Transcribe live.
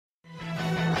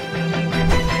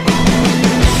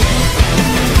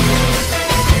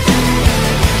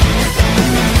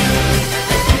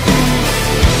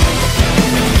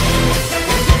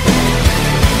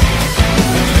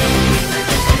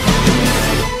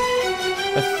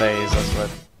With phase, that's what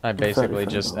I basically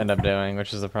just end up doing,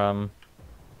 which is the problem.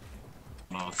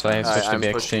 So I switched to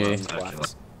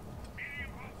BXT.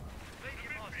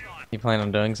 You plan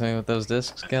on doing something with those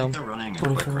discs, Gil? They're running a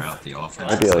quick route, the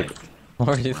offense. I'd be like, What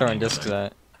are you throwing discs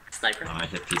at? Sniper. I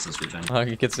hit Pizza's regen. Oh,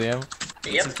 you could see him?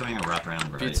 Pizza's doing a wrap around,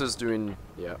 right? Pizza's doing,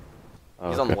 yeah. oh,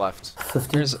 He's on the left.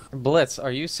 There's Blitz,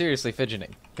 are you seriously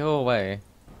fidgeting? Go away.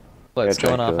 Blitz,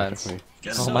 go on offense.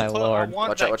 Oh my lord.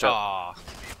 Watch out, watch out.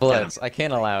 Blitz, I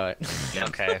can't allow it.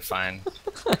 Okay, fine.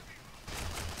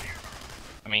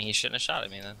 I mean, he shouldn't have shot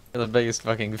at me then. You're the biggest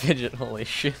fucking fidget, holy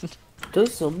shit.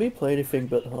 Does Zombie play anything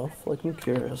but half? Like, I'm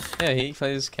curious. Yeah, he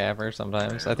plays Capper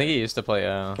sometimes. I think he used to play,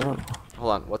 Oh.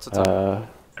 Hold on, what's the time?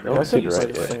 No, I think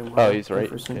right. Same Oh, way he's right.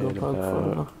 every single And, pug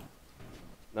for-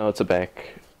 no, it's a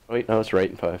back. Wait, no, it's right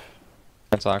in 5.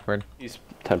 That's awkward. He's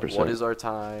 10%. What is our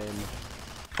time?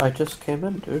 I just came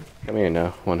in, dude. Come here now.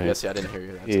 1 hit. Yes, yeah, I didn't hear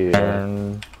you. That's Yeah.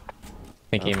 Turn.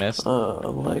 Think he missed.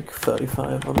 Like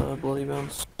 35 on a bloody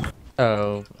bounce.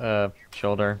 Oh,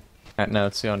 shoulder. No,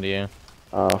 it's going to you.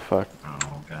 Oh, fuck.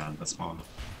 Oh god, that's small.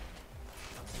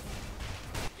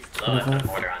 He's low, I put a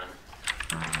mortar on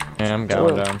him. Yeah, I'm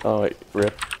going down. Oh, wait,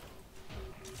 rip.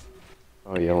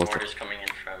 Oh, yeah, almost. Mortar's coming in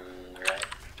from the right.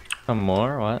 A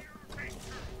more? What?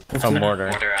 Oh, mortar.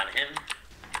 Mortar on him.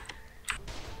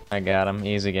 I got him.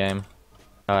 Easy game.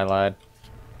 Oh, I lied.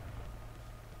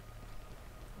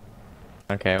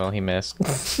 Okay, well, he missed.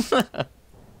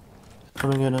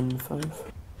 Coming in 5.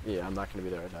 Yeah, I'm not gonna be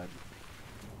there, I died.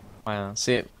 Wow.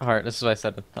 See, Hart, this is what I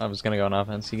said. I was gonna go on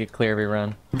offense. You get clear every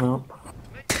run. Nope.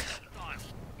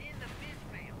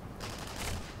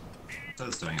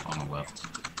 Pizza's doing it on the left.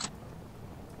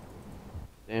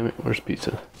 Damn it, where's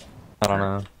pizza? I don't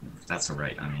know. That's a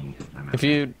right, I mean... If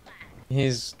you...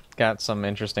 He's got some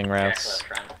interesting routes. Jack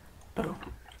left front.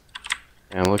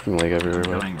 Yeah, I'm looking like everywhere.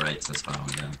 I'm But... going right to spawn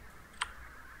again.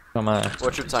 Come on.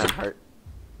 What's your time, Hart?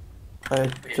 I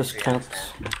just camped.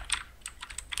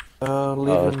 Oh,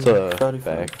 Leaving it's a 35.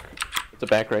 back. It's a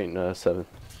back right in 7.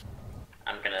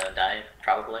 I'm gonna die,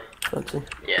 probably. Let's see.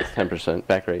 Yeah. 10%.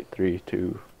 Back right. 3,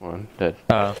 2, 1. Dead.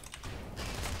 Oh.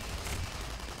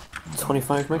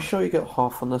 25. Make sure you get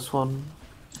half on this one.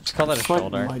 Just call that a Snipe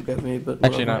shoulder. might get me, but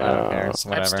Actually, no, whatever. I don't care.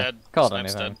 Snipe's Whatever. dead. Call it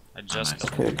Snipe's anything. dead. I just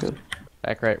killed Okay, good.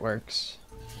 Back right works.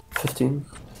 15.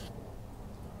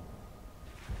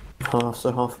 Half,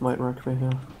 so half might wreck me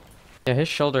here. Yeah, his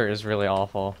shoulder is really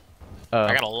awful.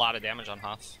 I got a lot of damage on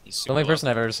Hoth. He's The super only low. person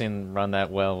I've ever seen run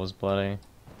that well was Bloody.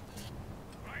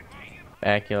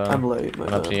 Acula. I'm late, my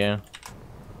Up to bad. you.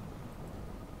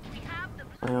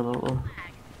 I don't know.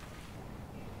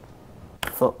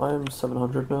 I'm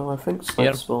 700 now. I think Yep.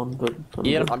 Snipe spawned, but I'm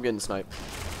Yep. good. I'm getting sniped.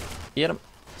 Get him.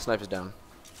 Snipe is down.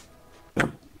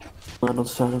 I'm on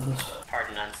side of this.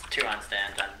 Pardon on 2 on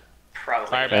stand. I'm probably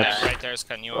Fire gonna back die. right there is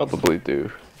cutting you off. Probably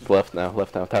do. Left now.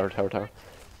 Left now. Tower, tower, tower.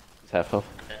 He's half health.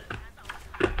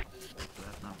 That's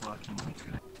not blocking.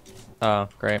 Okay. Oh,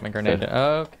 great. My grenade.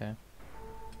 Oh, okay.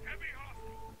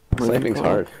 Sniping's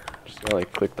hard. Just gotta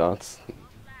like click dots.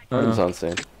 He's on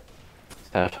sand. He's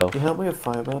half health. Can you help me with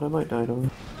firebat? I might die to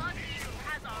him.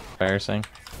 Embarrassing.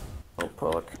 Oh,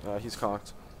 Prologue. He's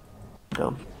cocked.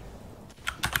 Down.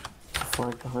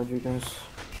 Flank behind you guys.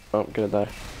 Oh, I'm gonna die.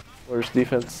 Where's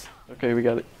defense? Okay, we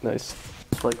got it. Nice.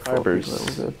 It's like 4 Fibers. people, that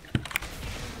was good.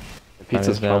 The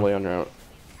pizza's down. probably on route.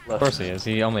 Of course he is.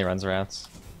 He only runs routes.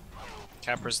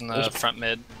 Capper's in the front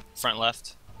mid, front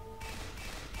left.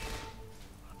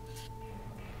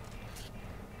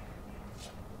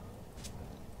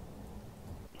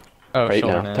 Oh, Right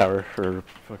shoulder now, now. tower for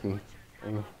fucking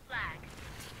thing.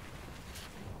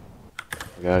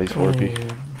 Oh god, he's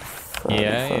 4P.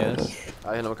 Yeah, he is.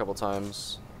 I hit him a couple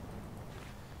times.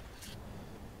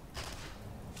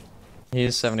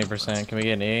 He's 70%. Can we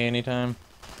get an A anytime?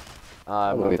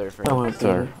 I'm not Wait. there for I him. went It's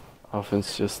our there.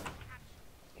 offense just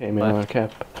came in Left. on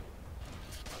cap.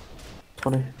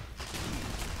 20.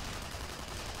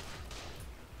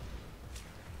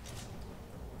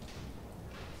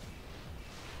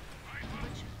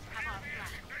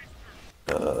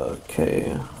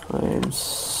 Okay, I'm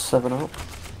 7 out.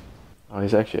 Oh,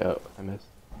 he's actually out. I missed.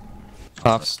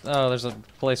 Hoff's. Oh, there's a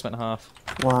placement Hoff.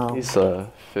 Wow. He's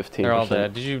 15%. They're all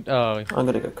dead. Did you? Oh. I'm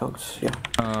gonna get conked, yeah.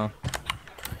 Oh.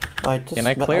 I just... And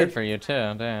I cleared for you too.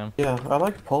 Damn. Yeah, I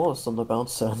like paused on the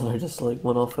bounce sound and I just like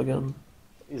went off again.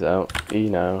 He's out. E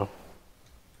now.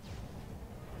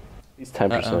 He's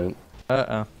 10%.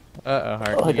 Uh-oh. Uh-oh, Hart.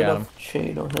 Oh, I You didn't got him. have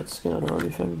chain or head scan or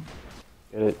anything.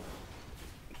 Get it.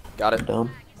 Got it. Down.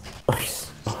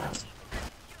 Nice.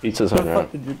 Pizza's How on the route.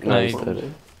 fuck did you come Nice. from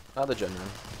me? Not the general.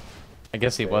 I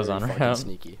guess he was on Very fucking route.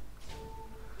 sneaky.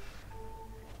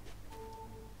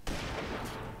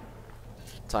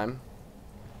 Time.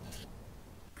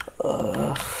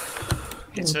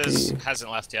 Pizza's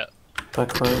hasn't left yet.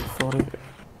 Back right, 40,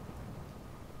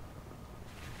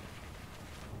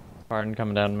 Pardon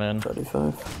coming down, man.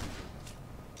 35.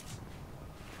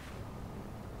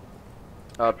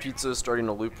 Pizza's starting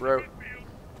a loop route.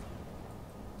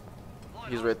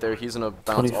 He's right there. He's gonna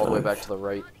bounce all the way 25. back to the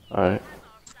right. Alright.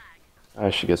 I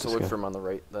should get So this look guy. for him on the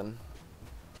right then.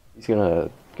 He's gonna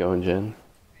go in gen.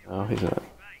 Oh, he's not.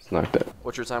 He's knocked out.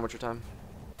 What's your time? What's your time?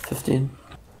 15.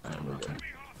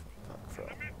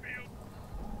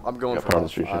 I'm going Got for part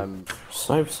of half. the street.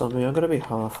 Snipes on me, I'm gonna be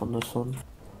half on this one.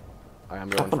 I am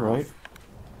going Top and for right. half.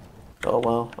 Oh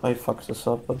wow, I fucked this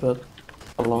up a bit.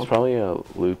 A He's lot. probably a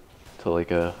loop to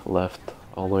like a left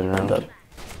all the way I'm around. dead.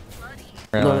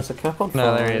 Really? No, there's a cap on 5.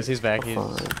 No, there he is. He's back. He's.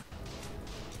 Five.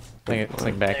 I think it's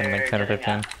like back in like 10 or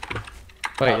 15. Wait,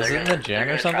 Oh, is they're it in the gonna- gen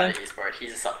they're or gonna try something? the e-sport.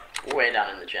 He's way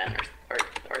down in the gen or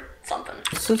something.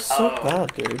 This is so Oh.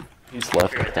 bad, dude. He's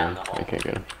left Threw it with down him. the I hole. can't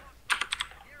get him.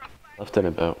 Left in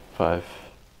about 5.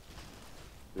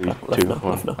 3, Left 2, now,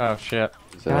 1. left now. Oh shit.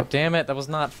 He's God out. damn it, that was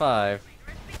not 5.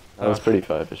 That was pretty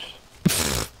 5-ish.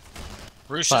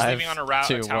 Roosh is 5, leaving on a route,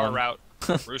 2, a tower 1. route.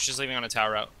 Roosh is leaving on a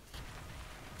tower route.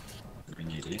 We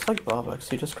need it. It's like Barbex,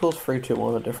 he just calls 3, 2,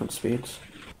 1 at different speeds.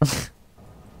 Come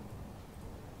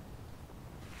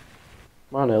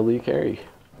on, LD carry.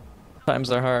 Times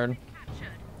are hard.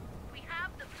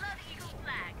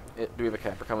 Do we have a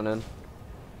capper coming in?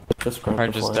 Just grab Hard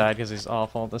the just flag. died because he's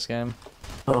awful at this game.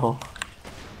 Oh.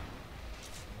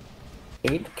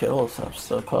 8 kills, that's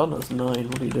the partner's 9.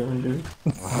 What are you doing, dude?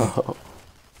 Wow.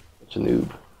 Such a noob.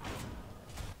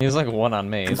 He was like 1 on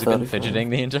me. He's been 35. fidgeting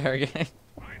the entire game.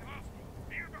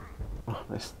 Oh,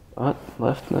 nice.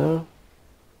 Left now.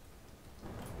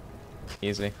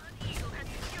 Easy.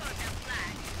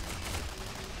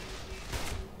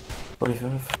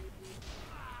 25.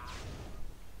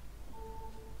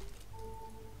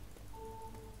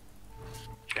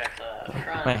 Check the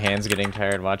front. My hand's getting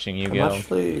tired watching you I'm go.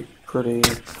 actually pretty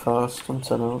fast. I'm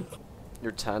 10 out.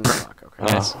 You're 10. Fuck,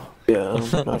 okay. Nice. Yeah,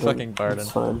 I don't- Fucking Barden.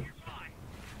 It's fine.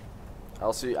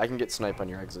 I'll see. I can get snipe on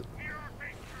your exit.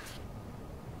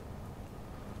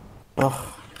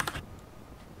 Ugh.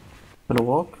 Gonna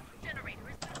walk?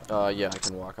 Yeah, I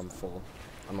can walk. I'm full.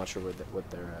 I'm not sure what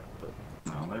they're at, but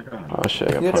No, they're going. Oh shit,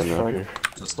 I got Get a partner up shrug. here.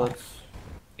 Just Let's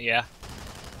Yeah.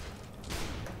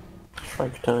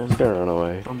 strike time. He's gonna run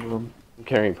away. I'm I'm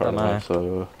carrying part Am of I? him,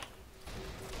 so...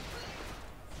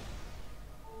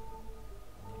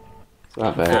 It's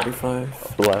not bad.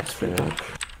 35. The left, yeah.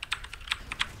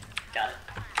 Got it.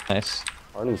 Nice.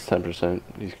 Arden's 10%.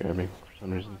 He's grabbing for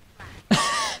some reason.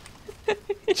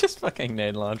 He just fucking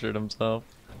nade launched himself.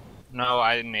 No,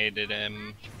 I naded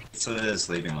him. So it is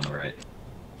leaving on the right.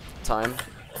 time.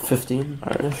 15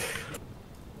 Alright. ish.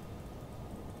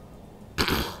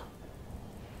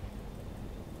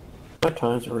 My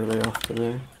times are really off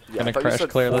today. Yeah, Gonna I thought you crash said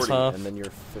clear this 40, off. and then you're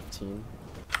 15.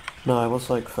 No, I was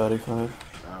like 35.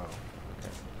 Oh, okay.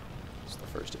 It's the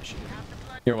first issue.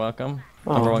 You're welcome.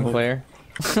 Oh, Number 1 wait. clear.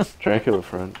 Dracula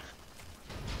front.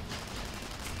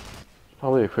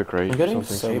 Probably a quick rate I'm or getting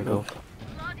something. Sable.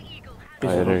 Oh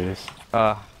yeah, there he is.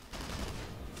 Ah.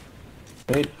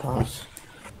 8 pass.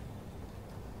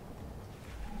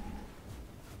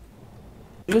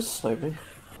 You just snipe me.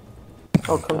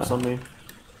 Oh, comes on me.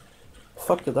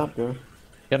 Fuck did that go?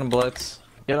 Get him, Blitz.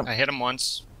 Get him. I hit him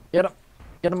once. Get him.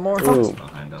 Get him more. Ooh.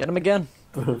 Behind us. Get him again.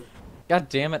 God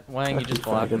damn it, Wang, you just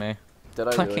blocked me. Did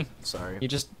I really? Fucking- Sorry. You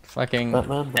just fucking...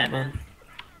 Batman.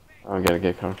 I'm gonna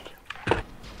get conked.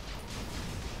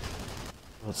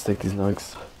 Let's take these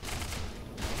nugs.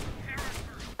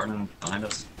 Pardon, behind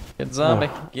us. Get zombie.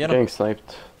 Get him. Getting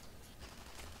sniped.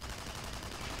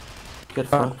 Get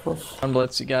front close. One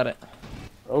Blitz, you got it.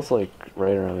 I was like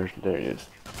right around there. There he is.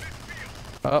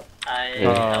 Oh. I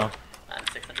Yeah. I'm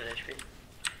 600 HP.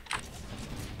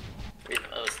 We have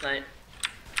O snipe.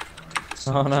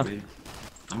 Oh, no.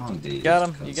 I'm on D. Got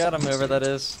him. You got him, whoever that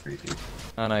is. 3 feet.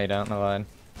 Oh, no, you don't. No line.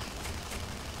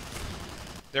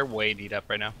 They're way D'd up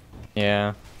right now.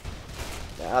 Yeah.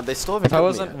 Yeah, they still haven't If I killed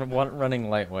wasn't me running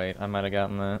lightweight, I might have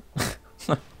gotten that.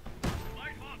 yet.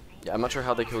 Yeah, I'm not sure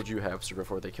how they killed you, Hamster,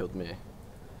 before they killed me.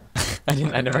 I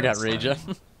never got That's fine. regen.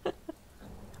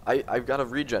 I've got a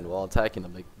regen while attacking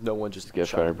them. Like, no one just Get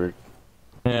shot me. Firebird.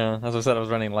 Yeah, as I said, I was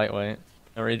running lightweight.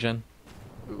 No regen.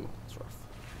 Ooh, that's rough.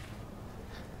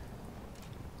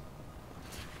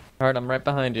 Hard, I'm right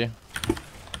behind you.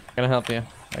 Gonna help you.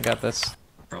 I got this.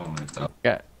 Problem moved up.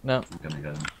 Got no. I'm gonna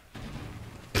get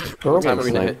him. Go Time are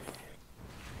we gonna hit? sniped.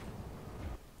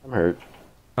 I'm hurt.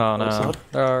 Oh no. What's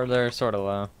up? They're sort of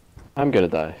low. I'm gonna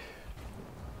die.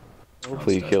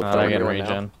 Hopefully you kill Oh, I Fire. get going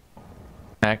regen.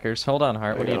 Hackers, hold on,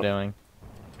 Hart. What are you doing?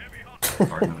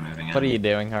 Harden moving in. What are you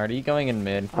doing, Hart? Are you going in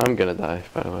mid? I'm gonna die,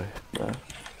 by the way.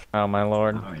 Oh my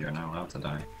lord. Oh, you're not allowed to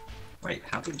die. Wait,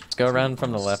 how did... Let's go around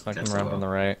from the left. I can run from the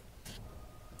right.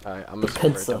 Alright, I'm gonna stay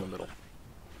right down the middle.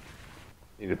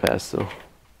 Need to pass though.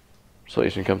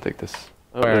 Persuasion, come take this.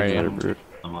 Oh, Where there's are you? another brute.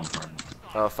 I'm on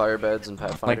Harden. Fire beds and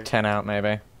Pathfinder. Like 10 out, maybe.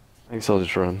 I think so. I'll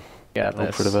just run. Got Hope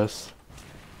this. for the best.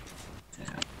 Yeah.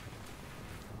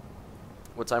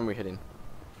 What time are we hitting?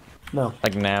 No.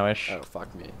 Like nowish. Oh,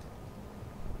 fuck me.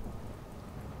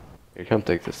 Here, come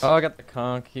take this. Oh, I got the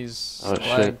conch. He's Oh,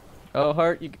 flagged. shit. Oh,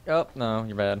 Hart, you. Oh, no,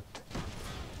 you're bad.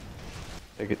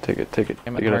 Take it, take it, take it.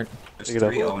 Damn Take it, it Hart. up. There's Take it up.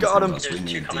 3 all in Got front him. of us. We There's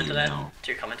two need coming D to that. now.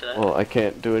 Two coming to that. Well, I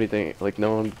can't do anything. Like,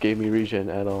 no one gave me regen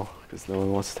at all. Because no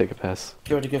one wants to take a pass.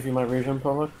 Do you want to give you my regen,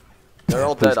 probably? They're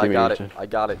all Please dead. I give me got regen. it. I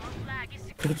got it.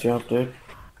 Good job, dude.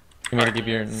 You want me to give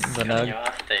you the Cutting nug? you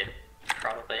off, they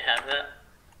probably have that.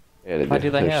 Yeah, Why do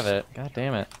they There's- have it? God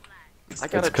damn it. I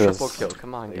got It's a triple 'cause kill.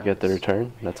 Come on, They guys. get the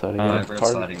return. That's how they Uh, get it. Firebird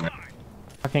Harden, sliding right.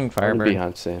 Fucking Harden Firebird.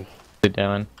 behind sand. What are you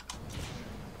doing?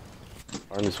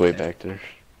 Harden's way back there.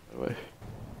 By the way.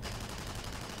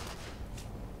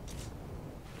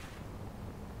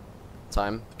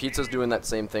 Time. Pizza's doing that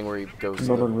same thing where he goes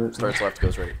Not on route. starts left,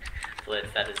 goes right. Blitz,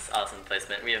 that is awesome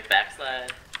placement. We have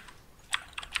backslide.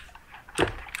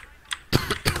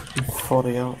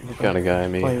 40 out. Got a guy,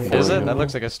 me. Wait, Is 40 it? That out.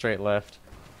 looks like a straight left.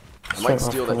 I Straight might off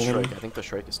steal that coming in. strike. I think the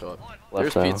strike is still up.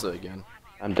 Left There's now. Pizza again.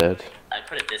 I'm dead. I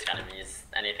put a disc on him. He's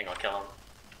anything will kill him.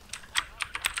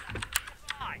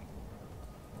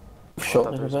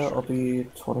 Shortening it out, I'll be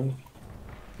 20.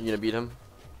 You gonna beat him?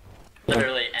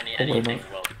 Literally Probably anything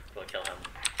not. will kill him.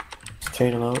 Just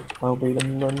chain him out. I'll beat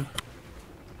him then.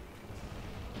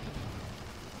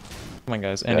 Come on,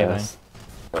 guys. Anything. Yes.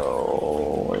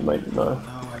 Oh, I might know.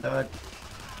 No, I died.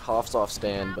 Hoff's off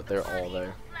stand, but they're all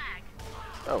there.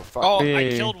 Oh, fuck. Oh, I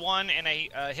Hey. killed one and I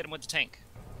hit him with the tank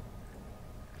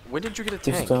When did you get a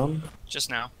He's tank? down. just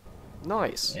now.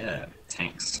 Nice. Yeah,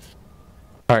 tanks.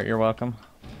 Hart, you're welcome.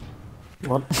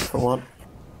 What? For what?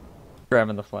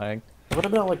 Grabbing the flag. What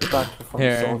about like the back to front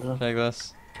Here, soldier? take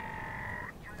this.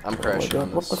 I'm Oh my crashing on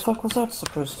god, what the this. fuck was that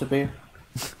supposed to be?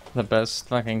 The best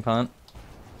fucking punt.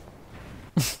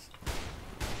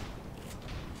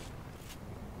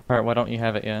 Hart, why don't you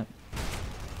have it yet?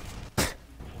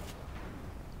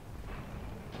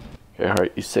 Okay,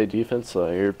 Hart, you say defense, so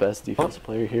you're best defensive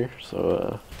player here.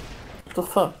 So, What the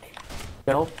fuck?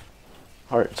 Hell,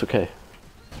 Hart, it's okay.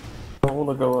 I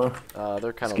wanna go,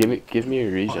 They're kind Just of. give me a Oh,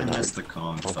 I regen. Hart. missed the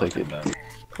con. I'll take Fucking it. bad.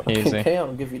 Easy. okay,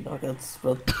 I'll give you nuggets,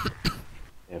 but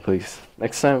Yeah, please.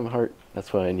 Next time, Hart,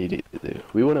 that's what I need you to do.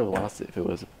 We wouldn't have lost it if it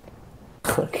wasn't.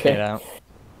 Get okay, out.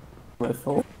 my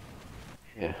fault.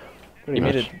 Yeah, pretty You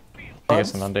much. made it. I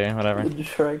guess I'm undo, whatever. Did you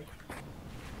shrink?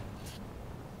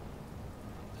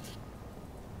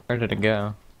 Where did it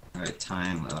go? Alright,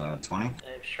 time 20.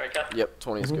 Strike up. Yep,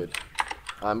 20 is Mhm. good.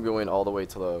 I'm going all the way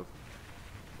to the.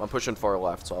 I'm pushing far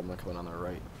left, so I'm gonna come in on the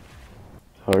right.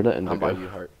 Hard to end I'm by the you,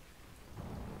 Hart.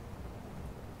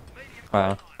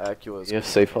 Wow. Acula's. You have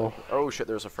safe hall? Oh shit,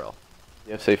 there's a Frel.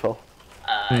 You have safe hall?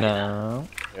 No.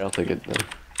 Yeah, I'll take it then.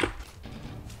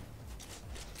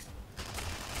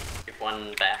 Give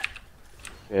one back.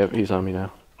 Yep, he's on me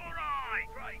now.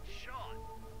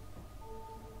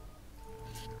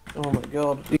 Oh my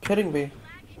god, are you kidding me?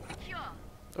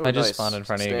 Oh, I just nice. spawned in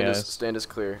front of you Stand guys. stand is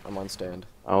clear. I'm on stand.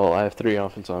 Oh, well, I have 3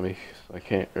 offense on me, so I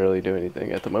can't really do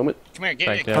anything at the moment. Come here, get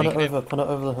Back it. down. Put it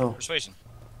over the hill. Persuasion.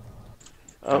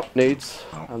 Oh, nades.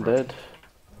 I'm dead.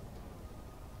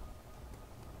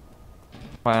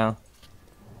 Wow.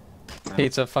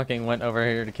 Pizza fucking went over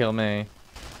here to kill me.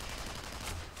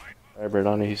 Alright,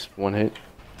 Berdani, he's 1 hit.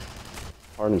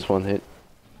 Harden's 1 hit.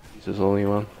 He's his only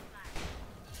one.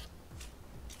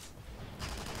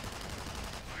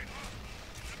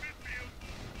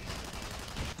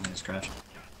 Nice crash.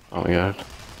 Oh my god.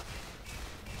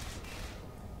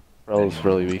 Rel's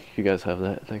really weak. You guys have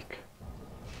that, I think.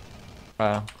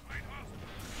 Wow.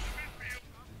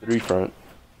 3 front.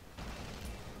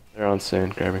 They're on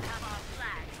sand grabbing.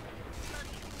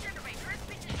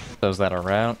 So is that a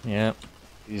route? Yep.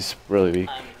 He's really weak.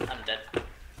 I'm dead.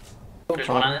 There's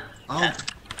one on it. Oh,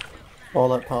 All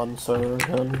that pardon solo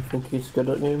again. I think he's good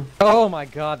at game. Oh my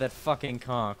god, that fucking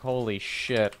conch. Holy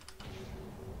shit.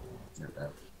 you're dead.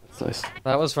 That's nice.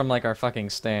 That was from like our fucking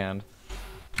stand.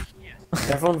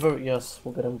 Everyone vote yes,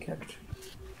 we'll get him kicked.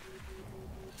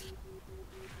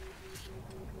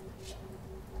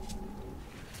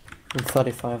 I'm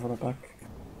 35 on the back.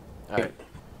 Alright.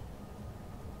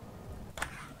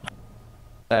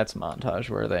 That's montage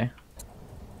worthy.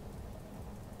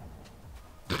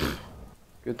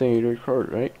 Good thing you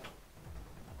record, right?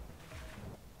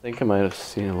 I think I might have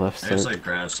seen a left There's side. like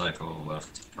grab cycle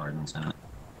left gardens in it.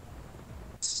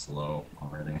 It's slow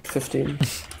already. 15.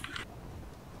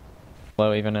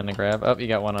 Low even in a grab. Oh, you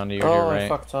got one onto your Oh, I right.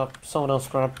 fucked up. Someone else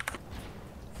grabbed.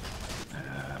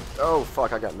 Oh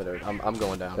fuck! I got mid. I'm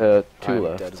going down. 2 I'm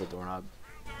left. dead as a doorknob.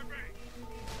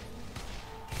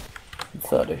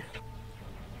 30.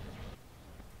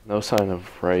 No sign of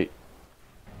right.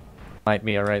 Might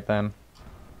be alright then.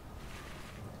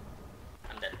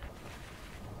 I'm dead.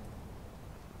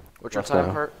 What's your Left time,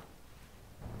 now. Hart?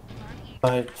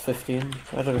 By 15.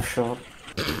 I did a shot.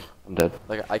 I'm dead.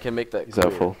 Like I can make that. He's out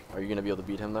clear. full. Are you gonna be able to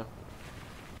beat him though?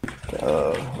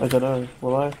 I don't know.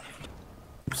 Will I?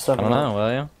 I 7 don't up. know,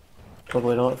 will you?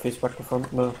 Probably not if he's back to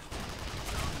front. No.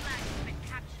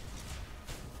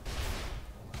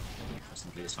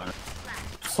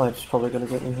 Snipe's probably gonna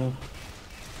get me here.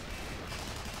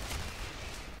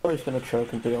 Or he's gonna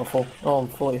choke and be awful. Oh, I'm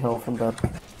fully health from dead.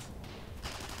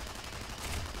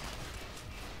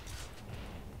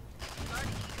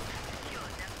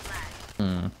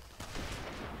 Hmm.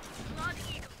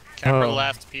 Camera Oh.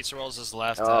 left, pizza rolls is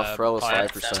left. Oh, Pharrell is by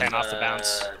 5%. 10 off the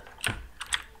bounce.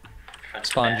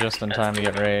 Spawn just in time to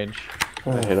get rage.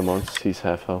 I hit him once. He's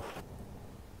half health.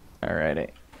 Alrighty.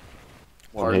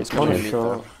 One hit. Harden's coming to One meet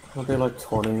shot. though. I'll be like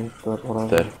 20, but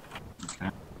whatever.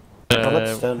 Dead.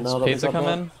 let's stand now Does that we pizza got come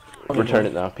that. in? Return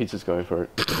it now. Pizza's going for it.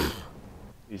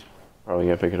 He's probably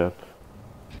gonna pick it up.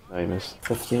 No, he missed.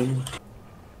 15.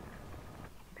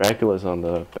 Dracula's on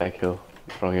the back hill.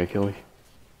 He's probably gonna kill me.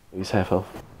 He's half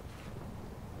health.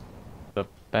 The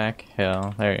back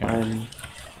hill. There you go.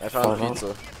 I found Fine.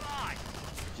 pizza.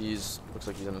 He's looks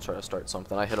like he's gonna try to start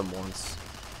something. I hit him once,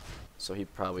 so he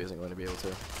probably isn't going to be able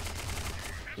to.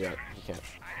 Yeah, he can't.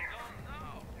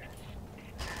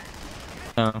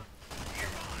 Oh.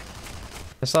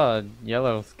 I saw a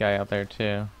yellow guy out there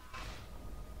too.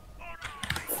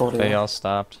 40. They all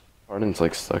stopped. Harden's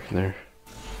like stuck in there.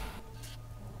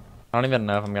 I don't even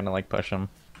know if I'm gonna like push him.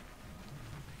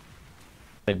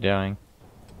 What are they doing?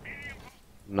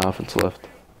 Nothing's left.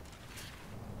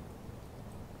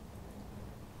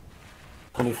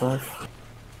 25.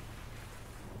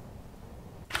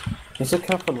 Is it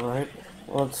cap on right?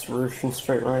 Well, it's roof and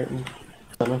straight right and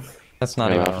center. That's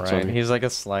not Yeah, even it's right. on me. He's like a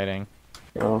sliding.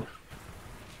 Oh.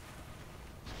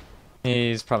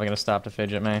 He's probably gonna stop to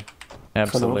fidget me.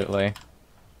 Absolutely.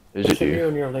 Fidget Should you you.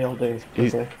 and your all day.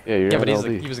 He's, Okay. yeah, you're Yeah, on but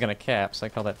LD. he was gonna cap, so I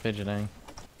call that fidgeting.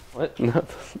 What? No.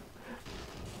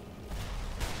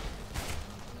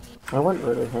 I went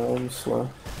really high and slow.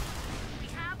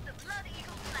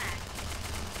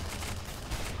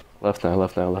 Left now,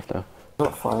 left now, left now.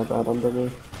 Not far bad under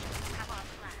me.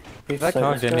 That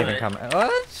cog didn't even come.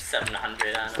 What?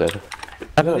 700 on He's him. dead. How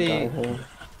I'm did gonna he? die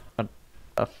here.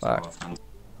 The fuck?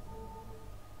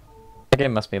 The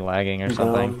game must be lagging or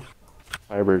something.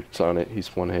 Firebird's on it.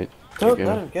 He's one hit. Don't Good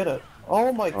let game. him get it.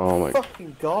 Oh my, Oh my-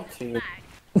 fucking god, team.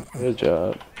 Good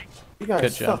job. You guys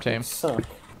Good job, fucking team. suck.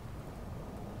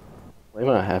 Blame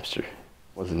on a hamster.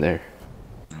 Wasn't there.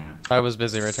 I was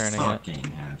busy returning it. Fucking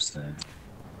hamster.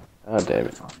 Oh damn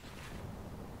it.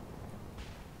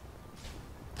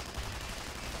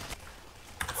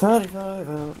 35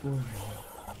 out.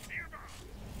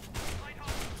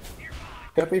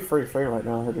 Gotta be free right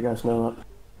now, I hope you guys know that.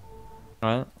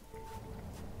 What?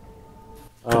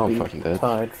 Oh, I'm Be fucking dead.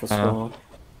 tied for spawn.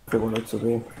 If it wanted to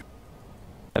be.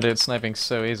 That dude's sniping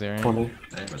so easy, right? 20.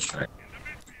 They was track.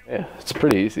 Yeah, it's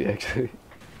pretty easy actually.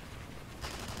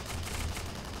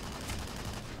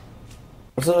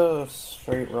 Was it a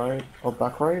straight right or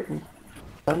back right?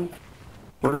 10?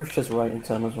 Roosh is right in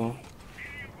 10 as well.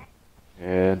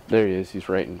 Yeah, there he is. He's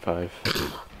right in 5.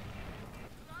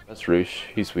 That's Roosh.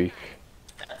 He's weak.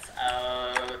 That's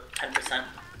 10%.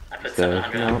 I put Dead.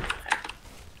 700 No. on.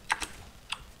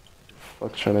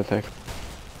 Fuck's trying to attack.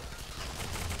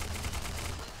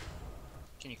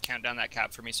 Can you count down that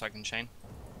cap for me so I can chain?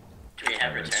 Do we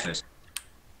have return?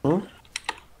 Hmm?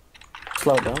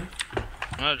 Slow down.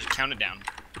 No, just count it down.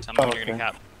 Tell me when you're gonna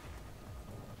Okay. cap.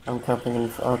 I'm capping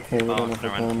in. Okay, we Oh, don't have never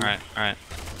mind. return. Alright, alright.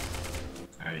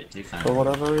 Alright, defense. For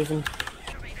whatever reason.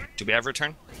 Do we have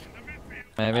return?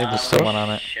 Maybe there's someone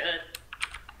on it. Should.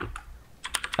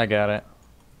 I got it.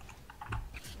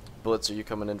 Blitz, are you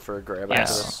coming in for a grab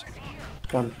Yes. after this?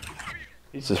 Done.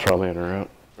 He's just probably on a route.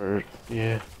 Or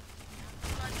yeah.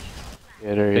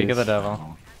 Yeah, there he Speak is. of the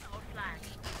devil.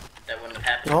 That wouldn't have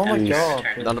happened. Oh my Had to god.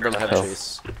 return None of them have Hell.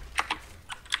 chase.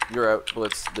 You're out,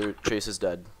 Blitz. Their chase is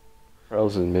dead.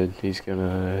 Charles in mid. He's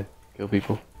gonna kill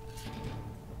people.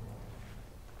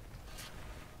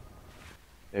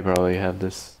 They probably have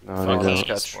this. No, they Fucking don't.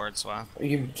 Catch. esports, wow.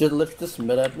 You just lift this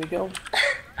mid at me, go.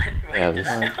 Yeah, this.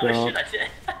 Oh my Oh shit, god. I did.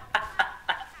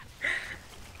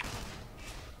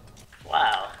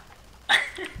 Wow.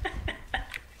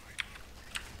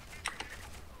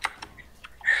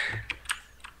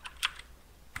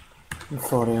 I'm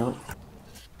 40 out.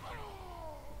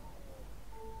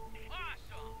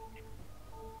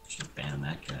 Should ban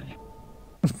that guy.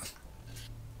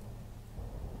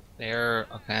 They're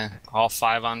okay. All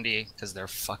 5 on D because they're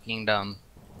fucking dumb.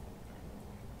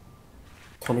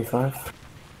 25.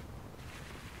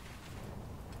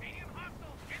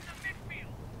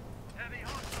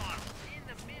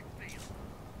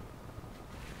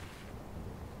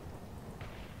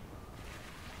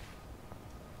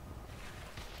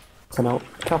 So now,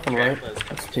 cap and right.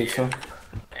 That's pizza.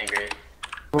 Angry.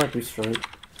 Might be straight.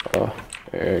 Oh,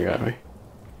 yeah, you got me.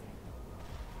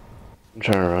 I'm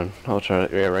trying to run. I'll try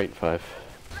to. Yeah, right 5.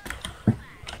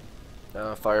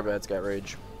 Firebad's got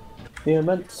rage. Yeah, I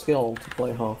meant skill to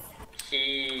play half.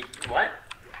 He what?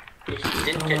 He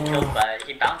didn't get killed by.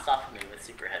 He bounced off of me with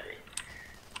super heavy.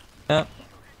 Yep.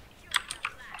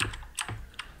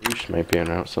 Roosh might be en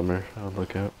route somewhere. I'll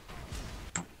look out.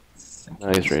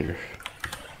 Nice Raider.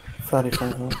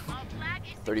 35 out.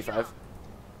 35.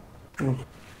 Mm. Alright.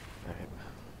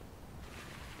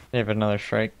 They have another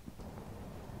strike.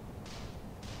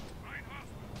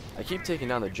 I keep taking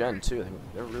down the gen too.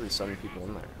 They're really sending people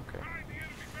in there. Okay.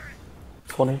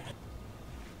 20.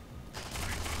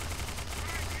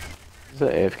 This is an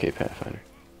AFK Pathfinder.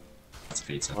 That's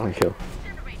pizza. One kill.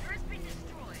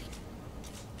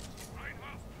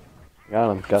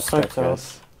 Got him. Got Snipe spec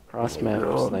guys. Cross map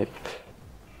Oh. snipe.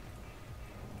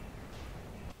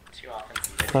 2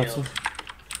 offensive That's midfield. it.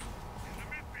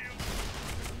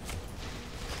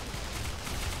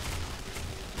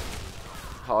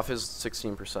 Hoff is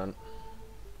 16%.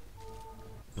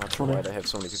 Not sure why they have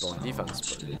so many people on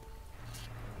defense, but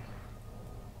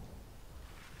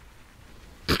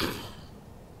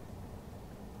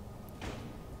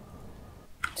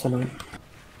Tonight.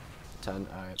 10.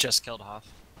 Alright. Just killed Hoff.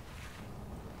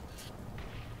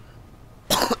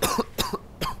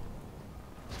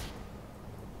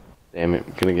 Damn it,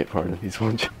 I'm gonna get part of these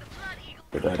ones.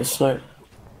 It's snipe.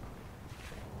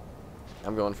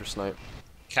 I'm going for snipe.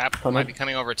 Cap Coming. might be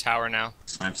coming over tower now.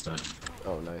 Snipe's dead.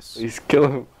 Oh, nice. Please kill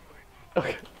him.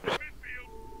 Okay.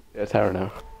 Yeah, tower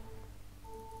now.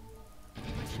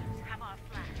 Have our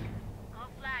flag. Our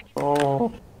flag. Oh.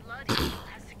 Blood Eagle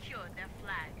has secured their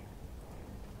flag.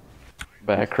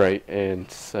 Back right and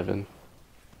 7.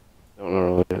 Don't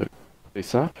know where they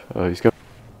stop. Oh, he's going.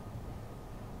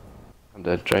 I'm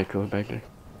dead. Draco back there.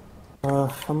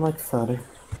 I'm like 30.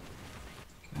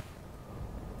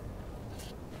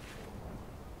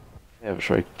 They have a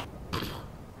strike.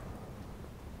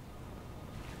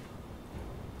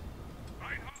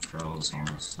 Froze on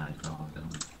the snipe. Oh,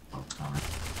 time.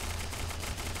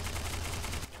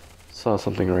 Saw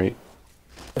something right.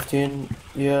 15.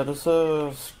 Yeah, there's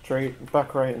a straight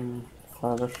back right and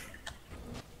flavish.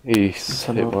 He's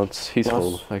Ten hit up. once. He's Yes.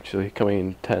 full, actually. Coming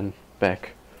in 10.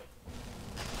 Back.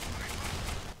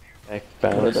 Back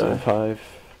balance Good, on 5.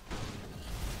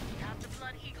 Have the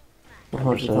Blood Eagle flag.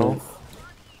 100 health.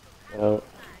 Oh,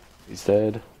 he's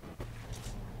dead.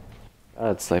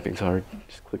 God, sniping's hard.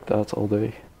 Just click dots all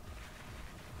day.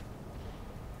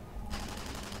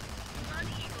 Blood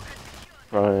Eagle has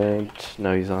secured Front.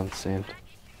 No, he's on sand.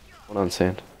 One on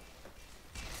sand.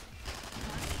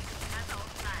 has our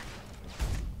flag.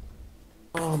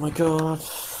 Oh my god.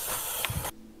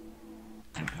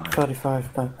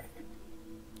 35 back.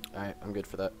 Alright, I'm good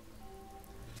for that.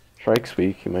 Strike's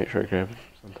weak. He might strike grab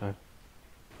sometime.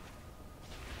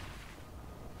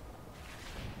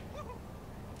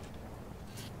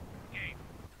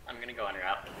 I'm gonna go under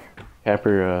out.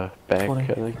 Capper, back, 20. I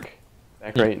think.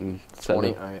 Back right and 20.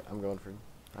 7. Alright, I'm going for.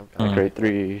 Back right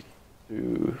 3,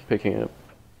 2, picking up.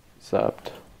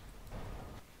 Stopped.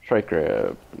 Strike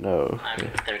grab. No. I'm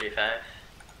 35.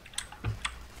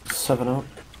 7 out.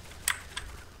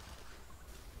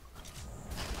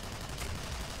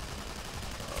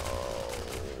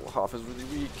 Oh, Hoff is really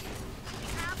weak.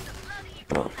 Have the Blood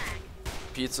Eagle flag.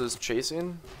 Pizza's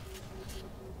chasing.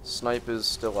 Snipe is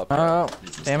still up. Oh,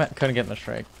 damn it. Couldn't get in the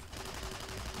strike.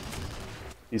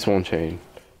 He's one chain.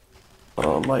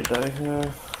 Oh, might die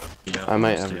here. Yeah, I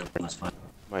might stay have- open, that's fine.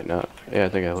 Might not. Yeah, I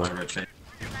think I will. Fire red chain.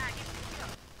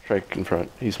 Strike in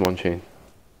front. He's one chain.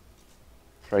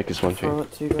 Strike is one Throw chain.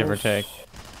 it to you guys. Give or take.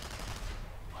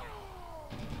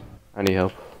 I need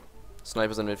help. Snipe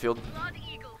is in midfield. Blood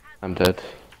Eagle has I'm dead.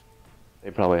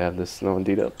 They probably have this no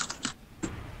indeed up.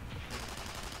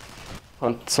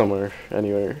 Hunt somewhere,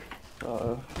 anywhere.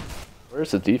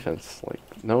 Where's the defense? Like,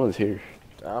 no one's here.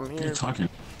 I'm What are you here. talking?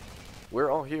 We're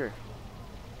all here.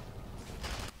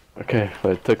 Okay,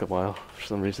 but it took a while for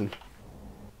some reason.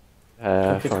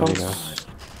 Okay, Found you comes. now.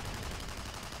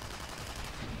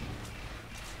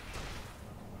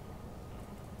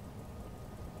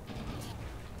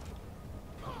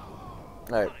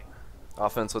 Alright.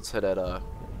 Offense, let's hit at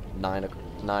 9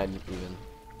 even.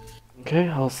 Okay,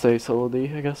 I'll stay solo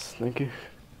D, I guess. Thank you.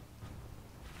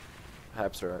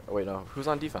 Haps are. Oh, wait, no. Who's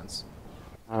on defense?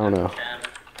 I don't know.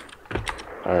 Ken.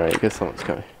 Alright, I guess someone's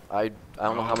coming. I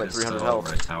don't know how many 300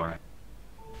 health. Tower.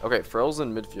 Okay, Frill's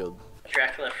in midfield.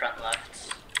 Dracula front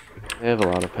left. They have a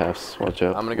lot of paths. Watch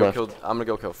out. I'm gonna go Left. kill. I'm gonna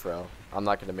go kill Fro. I'm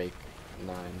not gonna make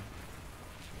 9.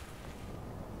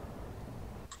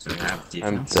 So we have I'm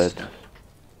defense. dead.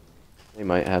 They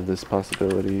might have this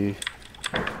possibility.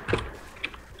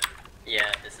 Yeah,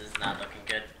 this is not looking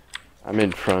good. I'm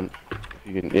in front.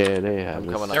 If you can, yeah, they have I'm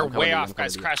this. coming They're I'm coming way to you, off, I'm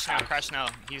guys. coming Crash now, crash now.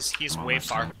 He's Oh, way that's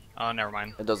far. not- Oh, never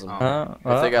mind. It doesn't. Oh.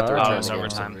 If they got the Oh, return, it was the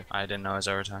game's overtime. over. I didn't know it was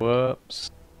overtime. Whoops.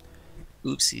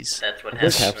 Oopsies. That's what I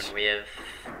think happens Haps- when we have.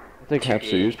 I think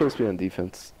Hapster, you're supposed to be on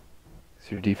defense.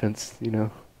 It's your defense, you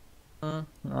know. No.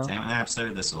 Damn it,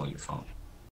 Napster, this is all your fault.